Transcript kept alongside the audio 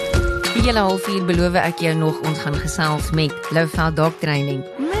Die hele halfuur beloof ek jou nog, ons gaan gesels met Lowveld dog training.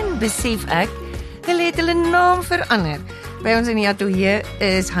 Min besef ek, hulle het hulle naam verander. By ons in die ateljee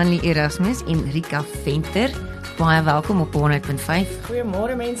is Hanlie Erasmus en Rika Venter. Baie welkom op 100.5.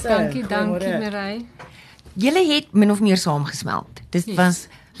 Goeiemôre mense. Dankie Mireille. Julle het min of meer saamgesmelt. Dit was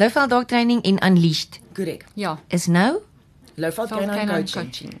Lowveld dog training en Unleashed. Korrek. Ja. Is nou? Lowveld Canine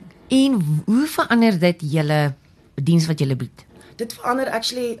coaching. En hoe verander dit julle diens wat julle bied? Dit verander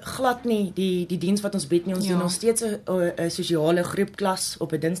actually glad nie die diens wat ons bied nie. Ons doen nog steeds 'n sosiale groepklas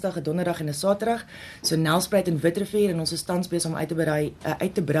op 'n Dinsdag, 'n Donderdag en 'n Saterdag. So Nelspruit en Witrifuur en ons is tans besig om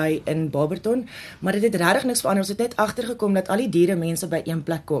uit te brei in Barberton. Maar dit het regtig niks verander. Ons het net agtergekom dat al die diere mense by een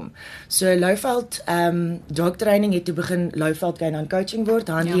plek kom. So Lowveld dog training het toe begin Lowveld Canine coaching word.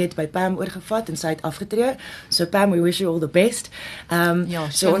 Hanlie het by Pam oorgevat en sy het afgetree. So Pam, we wish you all the best.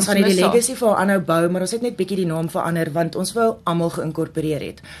 So ons gaan die legacy vir haar aanhou bou, maar ons het net bietjie die naam verander want ons wou almal geïnkorporeer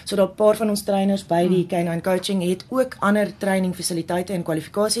het. So daar 'n paar van ons trainers by die Canine coaching het ook ander training fasiliteite en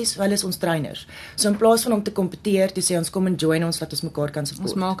kwalifikasies, hulle is ons trainers. So in plaas van om te kompeteer, toe sê ons kom en join ons dat ons mekaar kan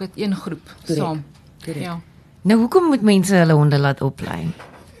support. Ons maak dit een groep saam. Ja. Nou hoekom moet mense hulle honde laat oplei?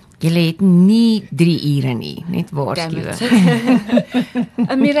 Julle het nie 3 ure nie, net waarskuwe.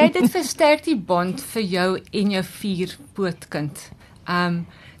 Mireille, dit versterk die band vir jou en jou 4-pootkind.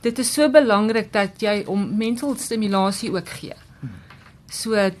 Dit is so belangrik dat jy om mental stimulasie ook gee.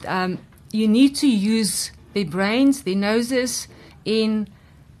 So, you need to use their brains, their noses, en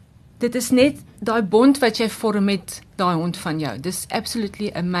dit is net daai bond wat jy vorm met daai hond van jou. Dis absolutely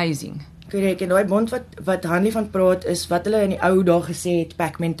amazing. Korrek, en daai bond wat Hanlie van praat is wat hulle in die ou dae gesê het,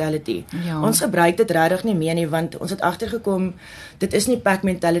 pack mentality. Ja. Ons gebruik dit regtig nie meer nie, want ons het agtergekom, dit is nie pack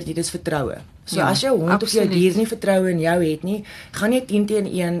mentality, dit is vertroue. So as jou hond of jou dier nie vertroue in jou het nie, gaan jy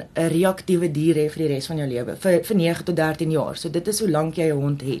 10-1 'n reaktiewe dier hê vir die res van jou lewe, vir 9 tot 13 jaar. So dit is hoe lank jy 'n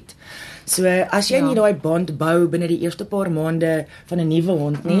hond het. So as jy nie daai band bou binne die eerste paar maande van 'n nuwe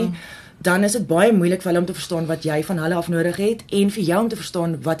hond nie, dan is dit baie moeilik vir hulle om te verstaan wat jy van hulle af nodig het en vir jou om te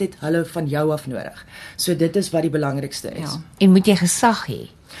verstaan wat het hulle van jou af nodig. So dit is wat die belangrikste is. Ja. En moet jy gesag hê?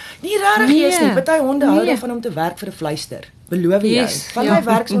 Nie regtig eens nie. Party honde hou daarvan om te werk vir 'n fluister. Beloof jy? Van my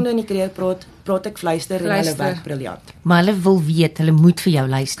werksonde in die kreer praat ek fluister en hulle werk briljant. Maar hulle wil weet, hulle moet vir jou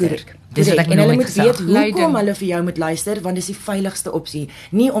luister. Korrek. Dis wat ek en hulle nooit moet gesag. weet hoekom hulle vir jou moet luister, want dis die veiligste opsie.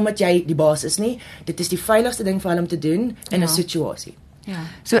 Nie omdat jy die baas is nie, dit is die veiligste ding vir hulle om te doen in 'n situasie. Ja.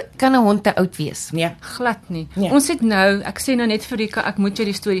 So kan 'n hond te oud wees? Nee. Glad nie. Nee. Ons het nou, ek sê nou net vir Rika, ek moet jou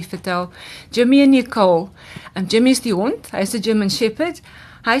die storie vertel. Jimmy en Nicole. Jimmy is die hond, hy is 'n German Shepherd.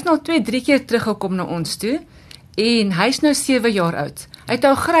 Hy is nou 2-3 keer teruggekom na ons toe en hy's nou 7 jaar oud. Hy het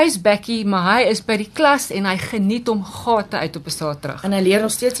 'n grys bekkie, maar hy is by die klas en hy geniet hom gate uit op 'n Saterdag. En hy leer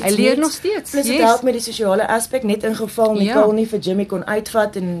nog steeds iets. Hy leer nog steeds. Plus dit help met die sosiale aspek, net in geval Nicole nie vir Jimmy kon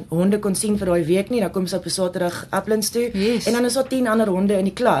uitvat en honde kon sien vir daai week nie, dan kom sy op 'n Saterdag Uplands toe en dan is daar 10 ander honde in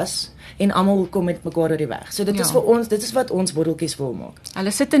die klas en almal kom met mekaar oor die weg. So dit is vir ons, dit is wat ons botteltjies wil maak.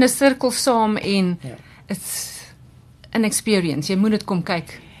 Hulle sit in 'n sirkel saam en it's an experience. Jy moet dit kom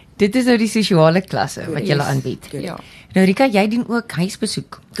kyk. Dit is nou die sosiale klasse wat julle aanbied. Ja. Nou Rika, jy doen ook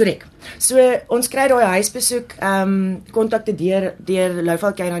huisbesoek. Korrek. So ons kry daai huisbesoek kontakte deur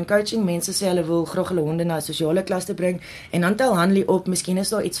Lowveld Canine coaching. Mense sê hulle wil graag hulle honde na 'n sosiale klas te bring en dan tel Hanlie op, miskien is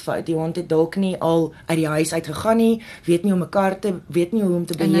daar iets fout. Die hond het dalk nie al uit die huis uit gegaan nie, weet nie hoe om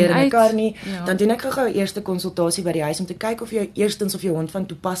te beheer 'n kar nie. Ja. Dan doen ek gou 'n eerste konsultasie by die huis om te kyk of jou hond van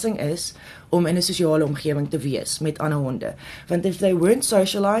toepassing is om in 'n sosiale omgewing te wees met ander honde. Want if they weren't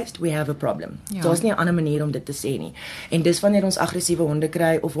socialized, we have a problem. Ja. Daar's nie 'n ander manier om dit te sê nie. En dis wanneer ons aggressiewe honde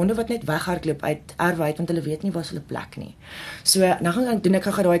kry of honde wat net weghardloop uit erwe uit want hulle weet nie waar hulle plek nie. So dan doen ek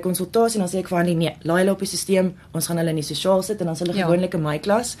gou daai konsultasie en dan sê ek vir Hanlie, nee, laai hulle op die stelsel, ons gaan hulle in die sosiaal sit en dan is hulle gewoonlik in my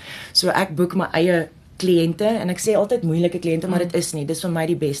klas. So ek boek my eie kliënte en ek sê altyd moeilike kliënte, maar dit is nie. Dis vir my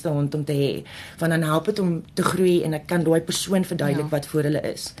die beste hond om te hê. Want dan help dit om te groei en ek kan daai persoon verduidelik wat voor hulle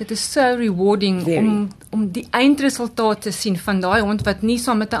is. Dit is so rewarding om die eindresultaat te sien van daai hond wat nie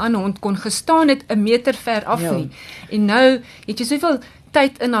saam met 'n ander hond kon gestaan het 1 meter ver af nie. En nou het jy soveel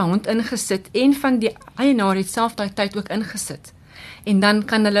tyd in 'n hond ingesit en van die eienaar het self daai tyd ook ingesit. En dan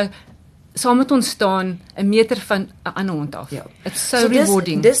kan hulle saam met ons staan 1 meter van 'n ander hond af. Ja. It's so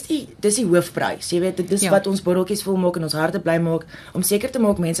rewarding. Dis die hoofprys. Jy weet, dit is wat ons botteltjies vol maak en ons harte bly maak om seker te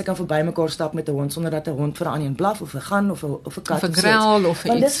maak mense kan verby mekaar stap met 'n hond sonder dat 'n hond vir 'n ander blaf of 'n gaan of 'n kat of 'n growel of iets.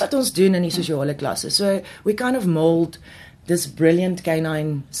 Want dis wat ons doen in die sosiale klasse. So we kind of mold this brilliant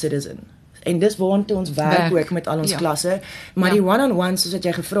canine citizen. En dis waartoe ons werk ook met al ons klasse, maar die one-on-one soos wat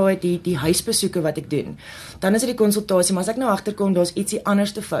jy gevra het, die huisbesoeke wat ek doen. Dan is dit die konsultasie, maar as ek nou agterkom daar's ietsie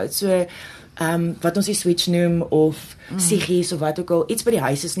anders te fout. So wat ons die switch noem of psigies of wat ook al, iets by die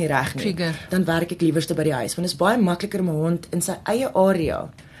huis is nie reg nie. Trigger. Dan werk ek liewerste by die huis, want dit is baie makliker om 'n hond in sy eie area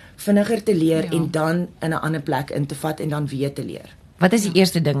vinniger te leer en dan in 'n ander plek in te vat en dan weer te leer. Wat is die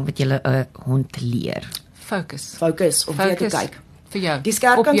eerste ding wat jy 'n hond leer? Fokus om weer te kyk. Vir jou. Die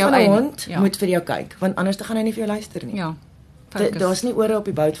skerpkant van 'n hond Ja. moet vir jou kyk, want anders dan gaan hy nie vir jou luister nie. Ja. Daar's nie ore op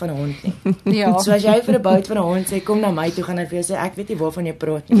die bout van 'n hond nie. Ja. So as jy vir 'n bout van 'n hond sê kom na my toe, gaan hy vir jou sê ek weet nie waarvan jy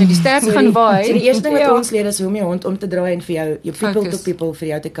praat nie. Ja, die stert gaan waai. So die eerste ding wat ons leer is hoe om jou hond om te draai en vir jou people to people vir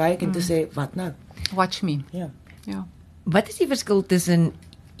jou te kyk en te sê wat nou? Watch me. Ja. Ja. Wat is die verskil tussen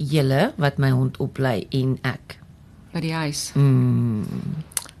julle wat my hond oplei en ek? By die huis.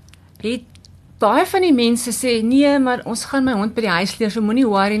 Het baie van die mense sê nee, maar ons gaan my hond by die huis leer, so moenie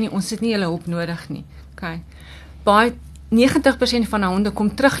worry nie, ons het nie julle hulp nodig nie. Okay. Baie 90% van die honde kom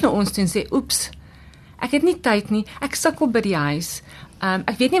terug na ons toe en sê oeps, ek het nie tyd nie, ek sukkel by die huis.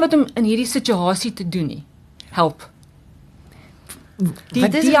 Ek weet nie wat om in hierdie situasie te doen nie. Help.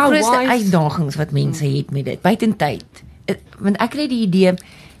 Wat is die grootste uitdagings wat mense het met dit? Buiten tyd. Want ek kry die idee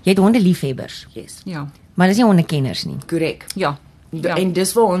jy het hondeliefhebbers. Yes. Ja. Maar dis nie hondekenners nie. Korrek. Ja. En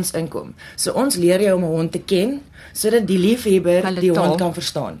dis waar ons inkom. So ons leer jou om 'n hond te ken sodat die liefhebber Hulle die taal hond kan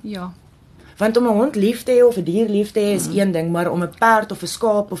verstaan. Ja. Want om 'n hond lief te hê of 'n dier lief te hê is een ding, maar om 'n perd of 'n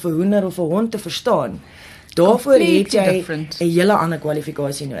skaap of 'n hoender of 'n hond te verstaan, daarvoor het jy 'n hele ander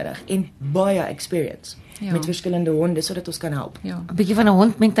kwalifikasie nodig en baie experience met verskillende honde sodat ons kan help. Ja. 'n Bietjie van 'n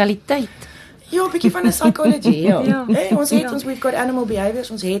hondmentaliteit. Ja, 'n bietjie van 'n psychology, ja. Ja. Hey, we've got animal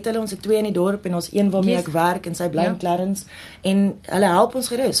behaviors, ons het 2 in die dorp en ons een waarmee ek werk en sy bly in Clarence en hulle help ons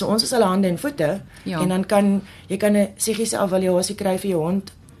gerus. So ons is hulle hande en voete en dan kan jy 'n psigiese evaluasie kry vir jou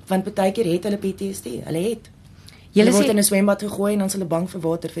hond want baie keer het hulle PTSD. Hulle het. Hulle word in 'n swembad gegooi en dan is hulle bang vir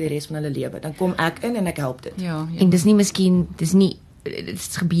water vir die res van hulle lewe. Dan kom ek in en ek help dit. Ja. En dit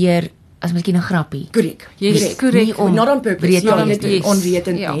gebeur as miskien 'n grappie. Korrek. Korrek. Not on purpose. Ja, Yes.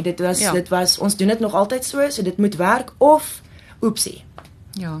 onwetend Ja. nie. Dit was ons doen dit nog altyd so dit moet werk of oepsie.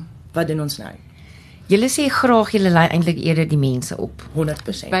 Ja. Wat doen ons nou? Julle sê graag julle lei eintlik eerder die mense op.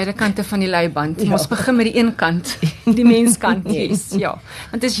 100%. Beide kante van die leiband. Ons begin met die een kant, die menskant. Yes. Ja.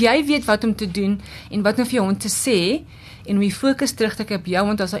 Want as jy weet wat om te doen en wat om vir jou hond te sê en hoe jy fokus terug te kry op jou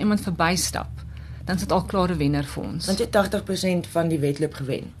hond as daar iemand verbystap, dan is dit al klare wenner vir ons. Want jy 80% van die wedloop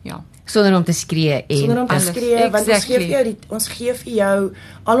gewen. Ja. Sonder om te skree en Sonder om te alles. skree, want Exactly. ons gee vir jou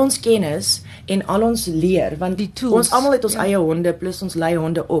al ons kennis en al ons leer, want Die tools. ons almal het ons eie honde plus ons lei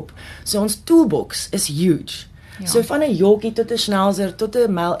honde op. So ons toolbox is huge. Ja. So van 'n Yorkie tot 'n Schnauzer tot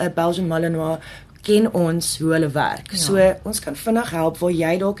 'n Belgian Malinois ken ons hoe hulle werk. Ja. So ons kan vinnig help waar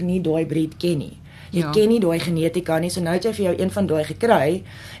jy dalk nie daai breed ken nie. Jy ken nie daai genetika nie, so nou het jy vir jou een van daai gekry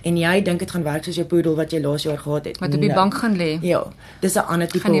en jy dink dit gaan werk soos jou poedel wat jy laas jaar gehad het. Wat op die bank gaan lê. Ja, dis 'n ander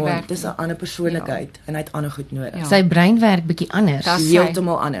tipe Gaan nie hond, werk dis 'n ander persoonlikheid en hy het ander goed nodig. Ja. sy brein werk bietjie anders. Das-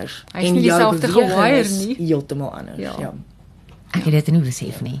 Heeltemal anders. Hy is nie jou dieselfde beweging gewire is nie. Heeltemal anders. Ja. Ja. Ek het dit nie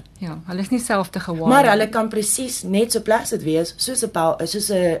besef nie. Ja, hulle is nie selfde gewaar. Maar hulle kan presies net so placid wees soos 'n soos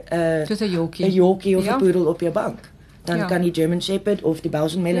 'n Yorkie. 'n Yorkie of 'n Ja. poedel op jou bank. Dan Ja. kan die German Shepherd of die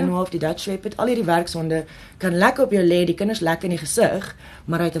Belgian Malinois of die Dutch Shepherd, al hierdie werkshonde kan lekker op jou lê, die kinders lekker in die gesig,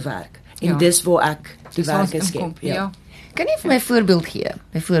 maar uit te werk. En Ja. dis waar ek die Dis waar ons werk skep. inkom, Ja. ja. Kan jy vir my 'n voorbeeld gee?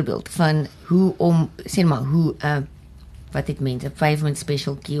 Byvoorbeeld van hoe om sê maar hoe wat het mense 5-minute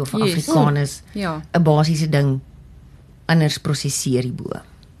special key of Yes. Afrikaners Ja. 'n basiese ding anders prosesseer hierbo.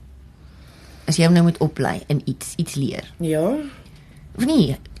 As jy hom nou moet oplei in iets leer. Ja. Of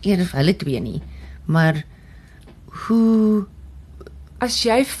nie, eerder hulle twee nie, maar hoe As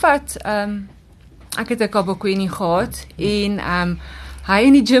jy vat ek het 'n Kabokwini gehad en hy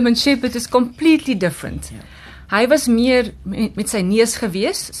en die German Shepherd is completely different. Hy was meer met sy neus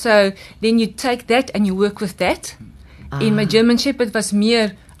gewees, so then you take that and you work with that. En my German Shepherd was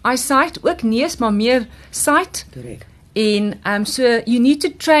meer eyesight, ook neus, maar meer sight. Korrek. En so you need to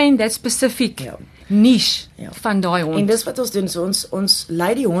train that specific Ja. niche Ja. van daai hond. En dis wat ons doen, so ons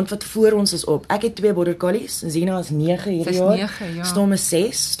lei die hond wat voor ons is op. Ek het 2 border collies, Zina is 9 hierdie Sy's jaar. 9, ja. Storm is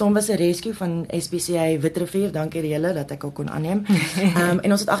 6. Storm was 'n rescue van SPCA Witrivier, dankie julle dat ek al kon aanneem.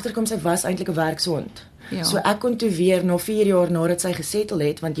 En ons het agterkom sy was eintlik 'n werkshond. Ja. So ek kon toe weer na 4 jaar nadat sy gesettel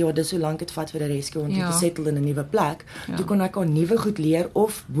het, want ja, dis so lank dit vat vir 'n rescue hond om Ja. te settle in 'n nuwe plek. Ja. Toe kon ek haar nuwe goed leer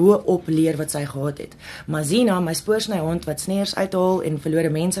of bo-op leer wat sy gehad het. Maar Zina, my spoorsny hond wat sneers uithaal en verlore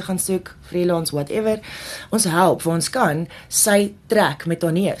mense gaan soek, freelance whatever, ons help waar ons kan, sy trek met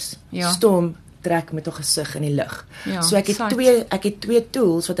haar neus. Ja. Storm trek met 'n gesig in die lug. Ja, So ek het twee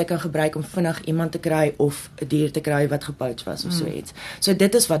tools wat ek kan gebruik om vinnig iemand te kry of 'n dier te kry wat gepoach was of so iets. So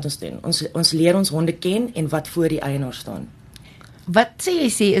dit is wat ons doen. Ons leer ons honde ken en wat voor die eienaar staan. Wat sê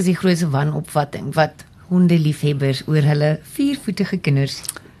is die grootste wanopvatting wat hondeliefhebbers oor hulle viervoetige kinders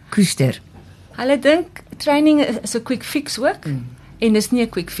koester? Hulle dink training is 'n quick fix ook en dis nie 'n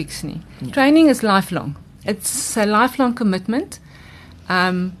quick fix nie. Training is lifelong. It's a lifelong commitment.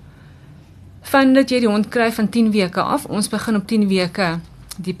 Van dat jy die hond kry van 10 weke af, ons begin op 10 weke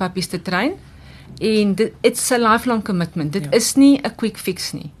die puppies te train en it's a lifelong commitment. Dit is nie 'n quick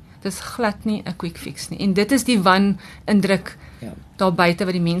fix nie. Dit is glad nie 'n quick fix nie. En dit is die indruk daar buite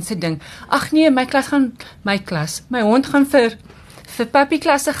wat die mense dink. Ag nee, my hond gaan vir puppy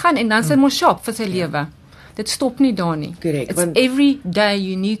klasse gaan en dan sy mos shop vir sy lewe. Dit stop nie daar nie. Correct, It's every day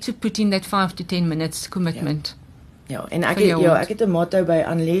you need to put in that 5 to 10 minutes commitment. Ja, en ek het 'n motto by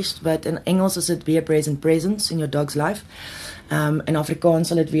Unleashed wat in Engels is dit be a present presence in your dog's life. In Afrikaans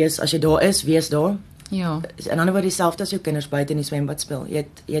sal dit wees as jy daar is, wees daar. Ja. In ander woorde dieselfde as jou kinders buite in die swembad speel. Jy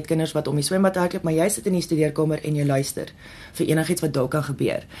het kinders wat om die swembad hardloop, maar jy sit in die studeerkamer en jy luister vir enigiets wat dalk kan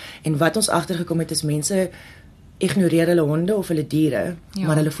gebeur. En wat ons agtergekom het is mense ignoreer hulle honde of hulle diere,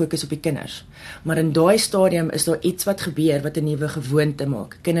 maar hulle fokus op die kinders. Maar in daai stadium is daar iets wat gebeur wat 'n nuwe gewoonte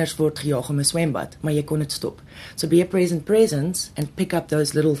maak. Kinders word gejaag om 'n swembad, maar jy kon dit stop. So be a present presence and pick up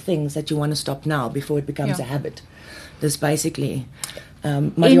those little things that you want to stop now before it becomes a habit. This basically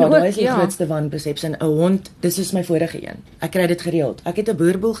maar daar is die grootste wanperception. 'n Hond, dis is my vorige een. Ek kry dit gereeld. Ek het 'n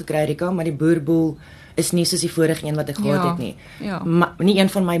boerboel gekry, Rika, maar die boerboel is nie soos die vorige een wat ek gehad het nie. Maar nie een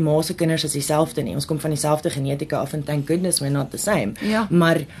van my ma se kinders is dieselfde nie. Ons kom van dieselfde genetika af en thank goodness we're not the same.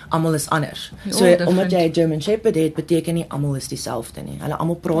 Maar almal is anders. So omdat jy 'n German Shepherd het, beteken nie almal is dieselfde nie. Hulle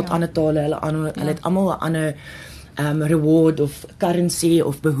almal praat ander tale, hulle het almal 'n ander reward of currency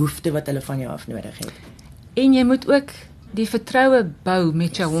of behoefte wat hulle van jou af nodig het. En jy moet ook die vertroue bou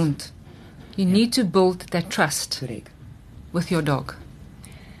met jou hond. You need to build that trust with your dog.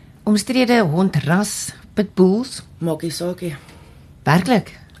 Omstrede hondras, pitbulls, maak nie saak nie.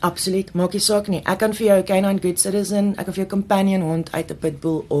 Werklik? Absoluut, maak nie saak nie. Ek kan vir jou 'n Canine good citizen, ek kan vir jou 'n companion hond uit 'n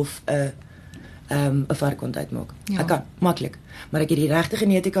pitbull of 'n varkhond uitmaak. Ek kan maklik, maar ek het die regte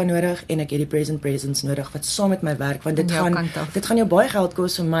genetika nodig en ek het die present presence nodig wat saam met my werk, want dit gaan jou baie geld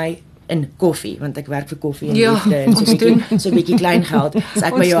kos vir my in koffie, want ek werk vir koffie en liefde en so 'n bietjie klein geld. So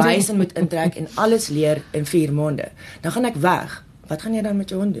ek by jou huis en moet intrek en alles leer in 4 maande. Dan gaan ek weg. Wat gaan jy dan met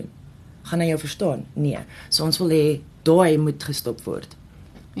jou hond doen? Gaan hy jou verstaan? Nee. So ons wil hê daai moet gestop word.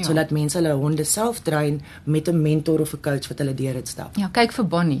 Sodat mense hulle honde self train met 'n mentor of 'n coach wat hulle deur dit stap. Ja, kyk vir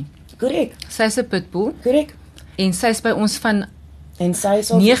Bonnie. Korrek. Sy's 'n pitbull. Korrek. En sy's by ons van en sy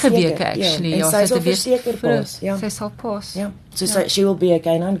is al 9 weke actually. En sy sal verseker pas. Sy sal pas. Ja. So she will be a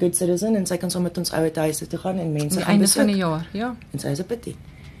Canine good citizen en sy kan saam met ons ouer huise toe gaan en mense gaan besoek. Einde van die jaar, ja. En sy is 'n pitty.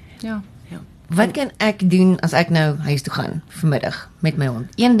 Ja. Wat kan ek doen as ek nou huis toe gaan vanmiddag met my hond?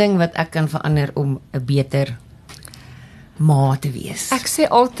 Een ding wat ek kan verander om 'n beter ma te wees. Ek sê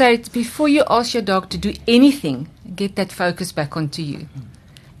altyd, before you ask your dog to do anything, get that focus back onto you.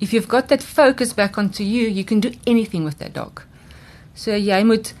 If you've got that focus back onto you, you can do anything with that dog. So jy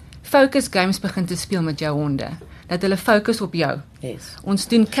moet focus games begin te speel met jou honde. Dat hulle fokus op jou. Yes. Ons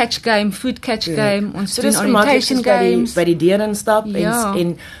doen catch game, food catch game, ons doen orientation games. By die deur instap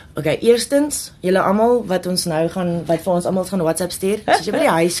en okay, eerstens, julle almal wat ons nou gaan wat vir ons almal gaan WhatsApp stuur, as jy by die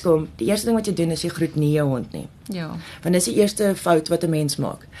huis kom, die eerste ding wat jy doen is jy groet nie jou hond nie. Ja. Want dis die eerste fout wat 'n mens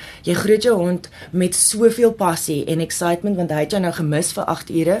maak. Jy groet jou hond met soveel passie en excitement want hy het jou nou gemis vir 8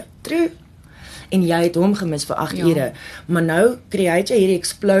 ure. True. En jy het hom gemis vir 8 ure. Maar nou create jy hierdie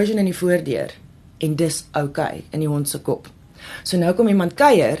explosion in die voordeur. En dis okay in die hond se kop. So nou kom iemand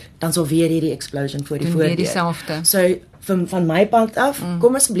kuier, dan sal weer hierdie explosion voor die voordeur. Weer dieselfde. So van my kant af,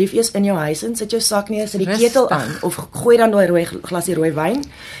 kom asseblief eers in jou huis en sit jou sak neer, sit die ketel aan of gooi dan daai glasie rooi wyn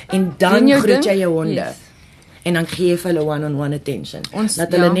en dan groet jy jou honde. Yes. En dan gee jy vir hulle one-on-one attention.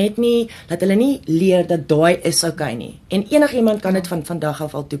 Dat hulle nie leer dat daai is okay nie. En enigiemand kan dit van vandag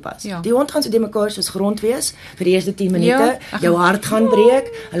af al toepas. Ja. Die hond gaan so die mekaar soos grond wees vir die eerste 10 minute. Jou hart gaan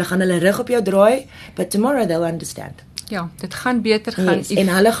breek, hulle gaan hulle rug op jou draai, but tomorrow they'll understand. Ja, dit gaan beter gaan. Yes. En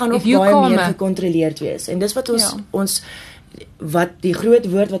hulle gaan ook baie meer gecontroleerd wees. En dis wat ons wat die groot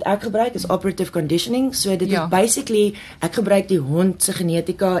woord wat ek gebruik is operative conditioning. So dit is basically ek gebruik die hond se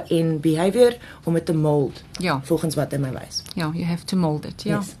genetika en behavior om dit te mold. Volgens wat hy my wys. Ja, you have to mold it.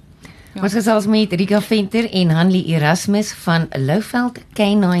 Ja. Yes. Ons gesels met Rika Venter en Hanlie Erasmus van Lowveld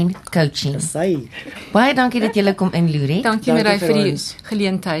Canine Coaching. Baie dankie dat julle kom inloer het. Dankie Marie vir die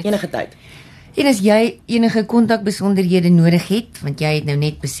geleentheid. Enige tyd. En as jy enige kontakbesonderhede nodig het, want jy het nou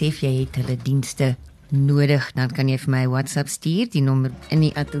net besef jy het hulle dienste nodig, dan kan jy vir my WhatsApp stuur. Die nommer in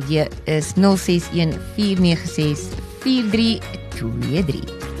die ateljee is 061 496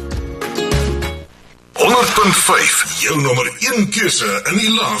 4323. 100.5, jou nommer 1 keuse in die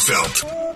Lowveld.